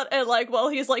portal out, and, like, while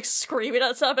he's, like, screaming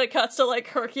at stuff, it cuts to, like,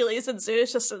 Hercules and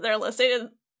Zeus just sitting there listening,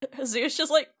 and Zeus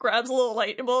just, like, grabs a little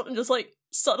lightning bolt and just, like,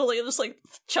 subtly just like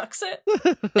chucks it,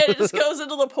 and it just goes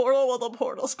into the portal while the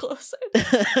portal's closing.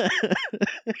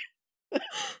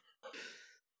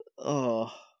 Oh.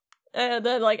 And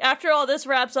then like after all this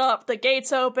wraps up, the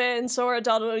gates open, Sora,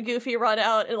 Donald, and Goofy run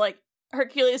out, and like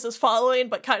Hercules is following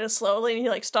but kind of slowly, and he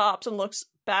like stops and looks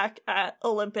back at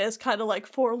Olympus kind of like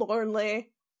forlornly.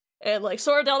 And like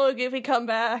Sora, Donald, and Goofy come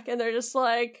back, and they're just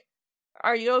like,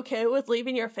 are you okay with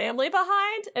leaving your family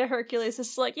behind? And Hercules is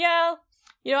just like, yeah,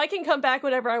 you know, I can come back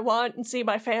whenever I want and see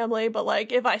my family, but,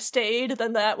 like, if I stayed,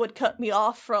 then that would cut me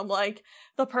off from, like,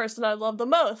 the person I love the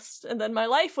most, and then my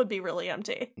life would be really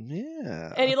empty.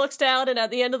 Yeah. And he looks down, and at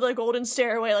the end of the golden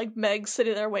stairway, like, Meg's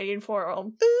sitting there waiting for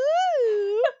him.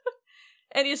 Ooh.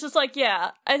 And he's just like,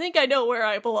 yeah, I think I know where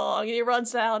I belong. And he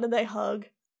runs down, and they hug.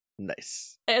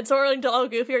 Nice. And Sora and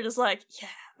Donald Goofy are just like, yeah,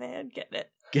 man, getting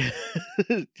it.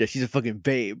 Yeah, she's a fucking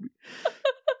babe.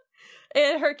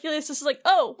 And Hercules is like,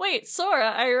 oh, wait,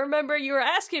 Sora, I remember you were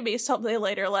asking me something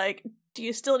later, like, do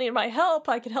you still need my help?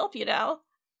 I can help you now.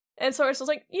 And Sora's just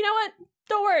like, you know what?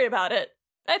 Don't worry about it.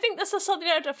 I think this is something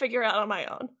I have to figure out on my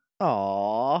own.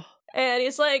 Aww. And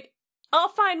he's like, I'll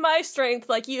find my strength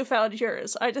like you found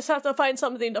yours. I just have to find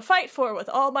something to fight for with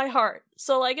all my heart.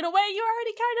 So, like, in a way, you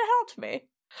already kind of helped me.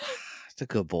 That's a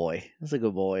good boy. That's a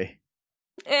good boy.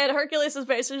 And Hercules is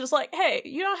basically just like, hey,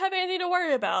 you don't have anything to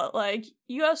worry about. Like,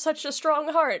 you have such a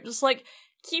strong heart. Just, like,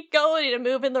 keep going and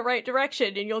move in the right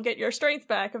direction, and you'll get your strength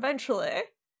back eventually.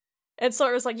 And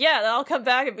Sora's like, yeah, then I'll come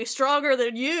back and be stronger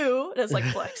than you. And it's like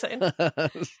flexing.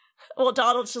 Well,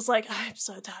 Donald's just like, I'm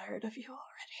so tired of you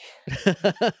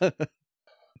already.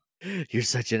 You're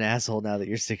such an asshole now that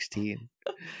you're 16.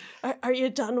 Are you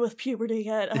done with puberty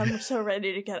yet? I'm so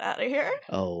ready to get out of here.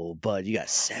 Oh, bud, you got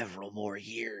several more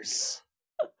years.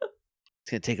 It's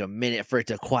gonna take a minute for it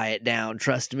to quiet down,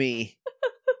 trust me.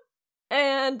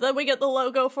 And then we get the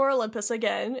logo for Olympus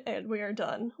again, and we are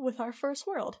done with our first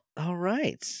world. All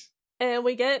right. And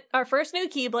we get our first new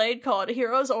Keyblade called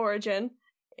Hero's Origin.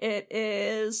 It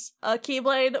is a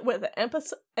Keyblade with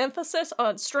emphasis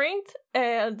on strength,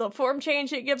 and the form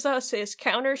change it gives us is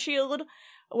Counter Shield,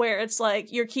 where it's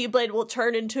like your Keyblade will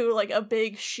turn into like a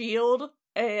big shield,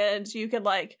 and you can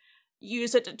like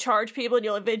use it to charge people, and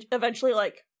you'll eventually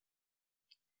like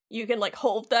you can like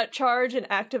hold that charge and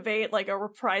activate like a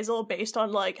reprisal based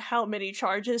on like how many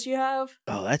charges you have.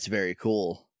 Oh, that's very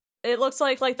cool. It looks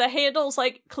like the handles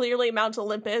like clearly Mount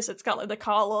Olympus. It's got like the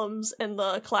columns and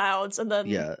the clouds, and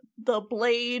then the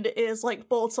blade is like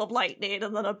bolts of lightning,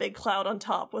 and then a big cloud on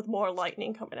top with more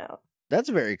lightning coming out. That's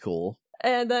very cool.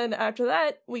 And then after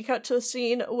that, we cut to a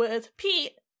scene with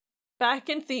Pete back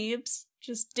in Thebes,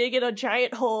 just digging a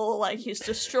giant hole, like he's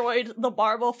destroyed the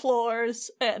marble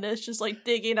floors and is just like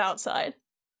digging outside.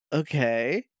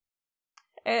 Okay.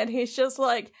 And he's just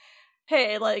like,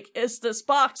 hey, like, is this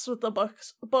box with the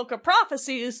book of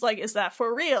prophecies, like, is that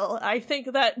for real? I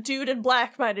think that dude in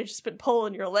black might have just been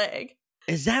pulling your leg.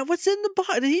 Is that what's in the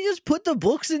box? Did he just put the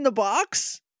books in the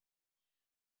box?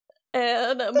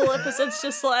 And Maleficent's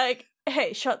just like,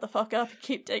 hey, shut the fuck up and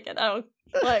keep digging. I don't,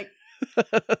 like,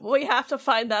 we have to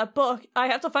find that book. I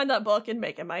have to find that book and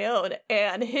make it my own.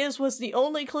 And his was the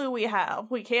only clue we have.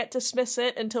 We can't dismiss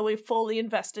it until we've fully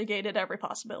investigated every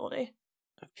possibility.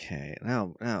 Okay,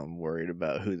 now I'm worried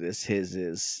about who this his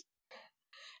is.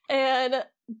 And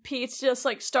Pete just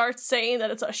like starts saying that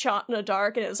it's a shot in the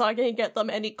dark and it's not going to get them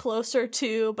any closer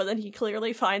to, but then he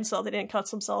clearly finds something and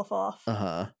cuts himself off.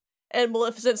 Uh-huh. And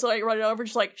Maleficent's like running over,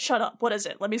 just like, shut up, what is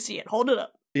it? Let me see it, hold it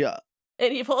up. Yeah.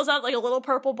 And he pulls out like a little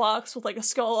purple box with like a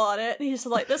skull on it, and he's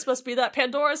like, this must be that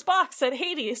Pandora's box that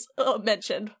Hades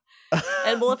mentioned.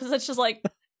 And Maleficent just like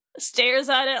stares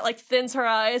at it, like thins her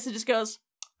eyes, and just goes,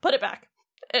 put it back.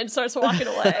 and starts walking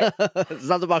away. It's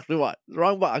not the box we want. The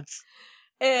wrong box.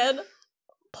 And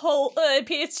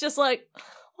Pete's just like,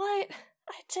 what?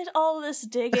 I did all this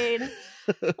digging.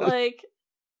 Like,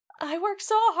 I worked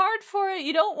so hard for it.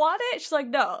 You don't want it? She's like,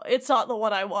 no, it's not the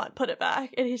one I want. Put it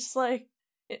back. And he's just like,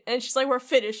 and she's like, we're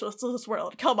finished with this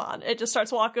world. Come on. It just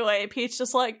starts walking away. And Pete's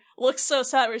just like, looks so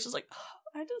sad. Where he's just like,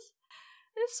 oh,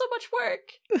 it's so much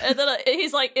work. And then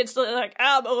he's like, instantly like,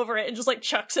 I'm over it. And just like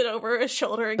chucks it over his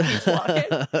shoulder and keeps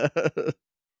walking.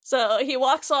 So he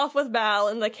walks off with Mal,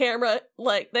 and the camera,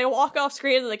 like, they walk off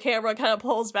screen, and the camera kind of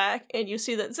pulls back, and you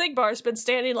see that Xigbar's been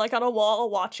standing, like, on a wall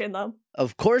watching them.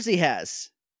 Of course he has.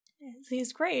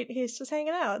 He's great. He's just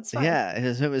hanging out. It's fine. Yeah,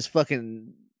 his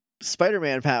fucking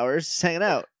Spider-Man powers, just hanging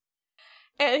out.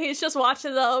 And he's just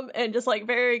watching them, and just, like,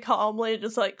 very calmly,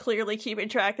 just, like, clearly keeping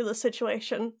track of the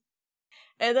situation.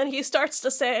 And then he starts to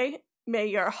say, may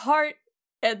your heart,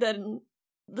 and then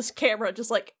this camera just,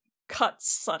 like, cuts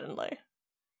suddenly.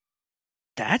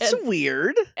 That's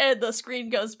weird. And the screen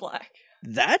goes black.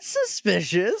 That's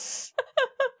suspicious.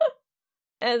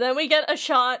 And then we get a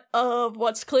shot of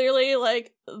what's clearly,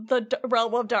 like, the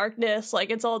realm of darkness.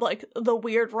 Like, it's all, like, the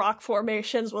weird rock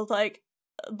formations with, like,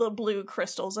 the blue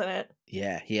crystals in it.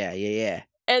 Yeah.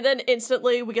 And then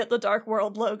instantly we get the Dark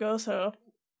World logo, so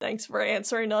thanks for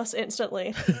answering us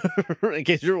instantly. In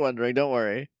case you're wondering, don't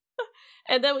worry.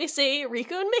 And then we see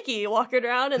Riku and Mickey walking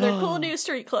around in their cool new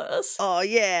street clothes. Oh,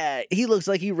 yeah. He looks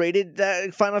like he raided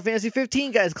Final Fantasy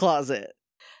 15 guy's closet.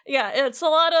 Yeah, it's a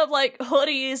lot of, like,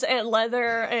 hoodies and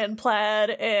leather and plaid,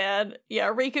 and,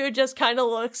 yeah, Riku just kind of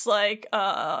looks like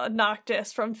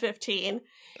Noctis from 15.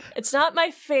 It's not my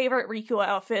favorite Riku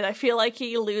outfit. I feel like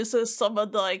he loses some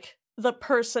of, the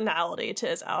personality to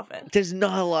his outfit. There's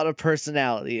not a lot of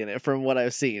personality in it from what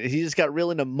I've seen. He just got real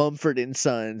into Mumford &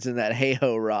 Sons and that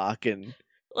hey-ho rock, and...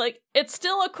 Like, it's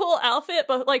still a cool outfit,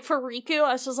 but, like, for Riku,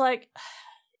 I was just like,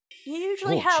 you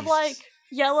usually have, Jesus. like,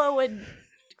 yellow and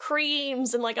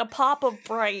creams and, like, a pop of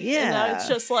bright. Yeah. And now it's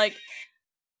just, like,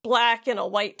 black and a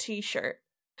white t-shirt.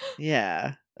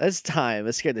 Yeah. That's time.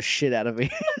 That scared the shit out of me.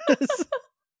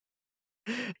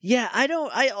 Yeah, I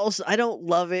don't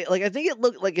love it. Like, I think it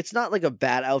looked like it's not like a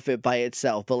bad outfit by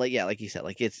itself, but like, yeah, like you said,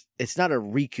 like it's not a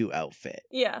Riku outfit.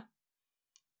 Yeah.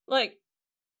 Like,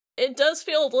 it does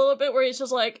feel a little bit where he's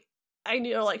just like, I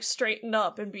need to, like, straighten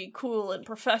up and be cool and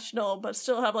professional, but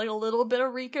still have, like, a little bit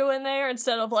of Riku in there,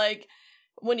 instead of, like,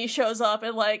 when he shows up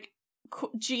in, like,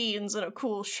 jeans and a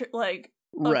cool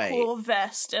cool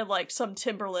vest and, like, some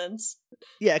Timberlands.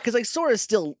 Yeah, because, like, Sora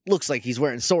still looks like he's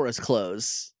wearing Sora's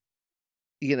clothes.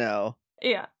 You know?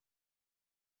 Yeah.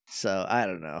 So, I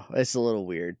don't know. It's a little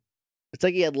weird. It's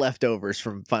like he had leftovers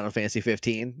from Final Fantasy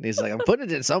 15. He's like, I'm putting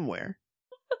it in somewhere.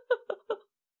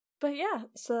 But yeah,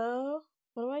 so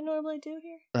what do I normally do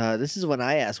here? This is when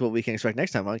I ask what we can expect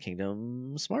next time on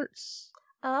Kingdom Smarts.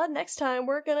 Next time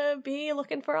we're gonna be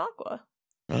looking for Aqua.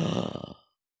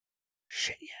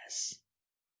 Shit, yes.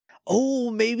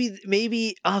 Oh,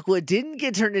 maybe Aqua didn't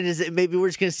get turned into... Maybe we're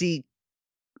just gonna see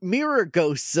mirror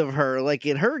ghosts of her, like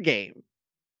in her game.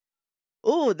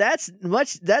 Oh, that's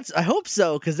I hope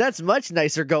so, because that's much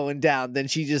nicer going down than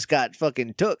she just got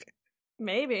fucking took.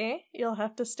 Maybe. You'll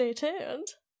have to stay tuned.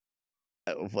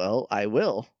 Well, I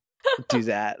will do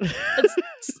that.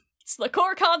 It's the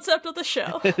core concept of the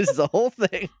show. It's the whole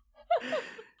thing.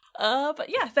 But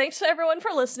yeah, thanks to everyone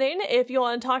for listening. If you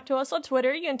want to talk to us on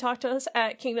Twitter, you can talk to us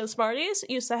at Kingdom Smarties.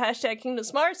 Use the hashtag Kingdom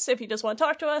Smarts. If you just want to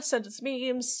talk to us, send us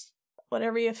memes,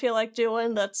 whatever you feel like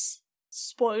doing that's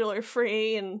spoiler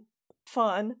free and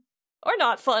fun. Or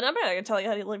not fun. I'm not gonna tell you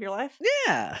how to live your life.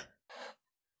 Yeah.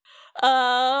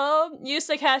 Use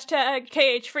the hashtag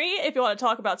KHFree if you want to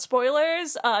talk about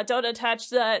spoilers. Don't attach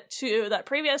that to that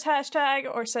previous hashtag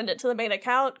or send it to the main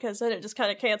account, because then it just kind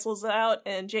of cancels it out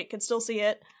and Jake can still see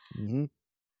it. Mm-hmm.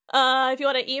 If you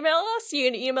want to email us,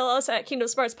 you can email us at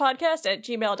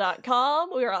kingdomsmartspodcast@gmail.com.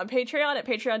 We are on Patreon at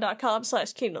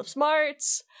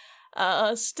patreon.com/kingdomsmarts.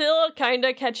 Still kind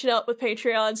of catching up with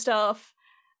Patreon stuff.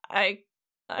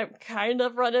 I'm kind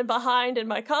of running behind in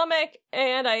my comic,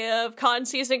 and I have con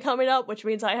season coming up, which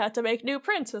means I have to make new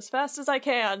prints as fast as I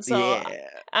can. So yeah.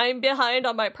 I'm behind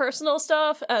on my personal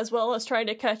stuff, as well as trying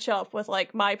to catch up with,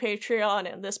 like, my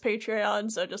Patreon and this Patreon.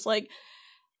 So just, like,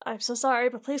 I'm so sorry,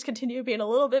 but please continue being a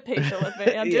little bit patient with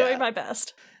me. I'm Yeah. doing my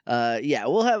best. Yeah,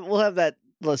 we'll have that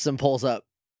some polls up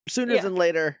sooner than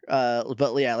later.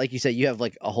 But yeah, like you said, you have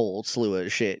like a whole slew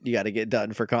of shit you got to get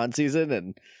done for con season,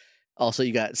 and also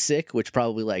you got sick, which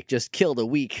probably like just killed a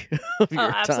week of your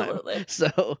absolutely. time.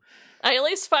 So I at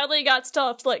least finally got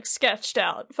stuff like sketched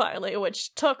out finally,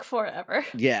 which took forever.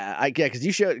 yeah, because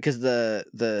you showed, because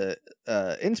the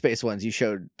in space ones you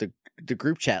showed the the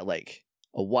group chat like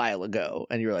a while ago,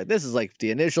 and you were like, "This is like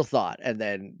the initial thought," and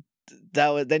then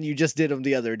then you just did them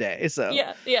the other day. So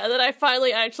yeah. Then I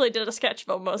finally actually did a sketch of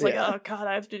them. I was like, Yeah. oh god,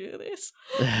 I have to do this.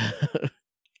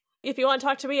 If you want to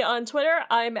talk to me on Twitter,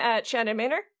 I'm at Shannon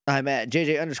Manor. I'm at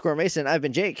JJ_Mason. I've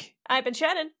been Jake. I've been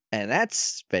Shannon. And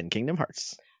that's been Kingdom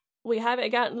Hearts. We haven't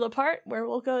gotten to the part where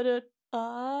we'll go to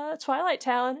Twilight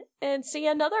Town and see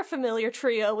another familiar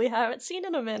trio we haven't seen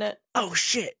in a minute. Oh,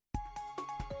 shit.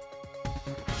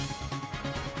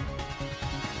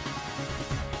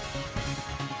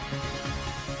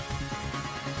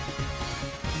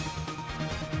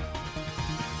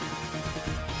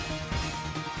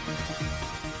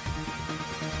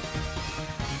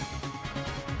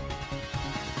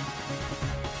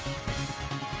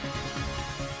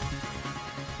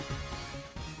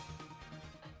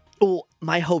 Oh,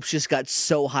 my hopes just got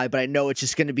so high, but I know it's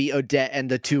just going to be Odette and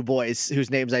the two boys whose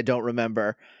names I don't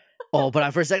remember. Oh, but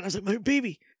for a second I was like, my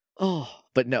baby. Oh,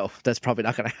 but no, that's probably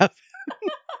not going to happen.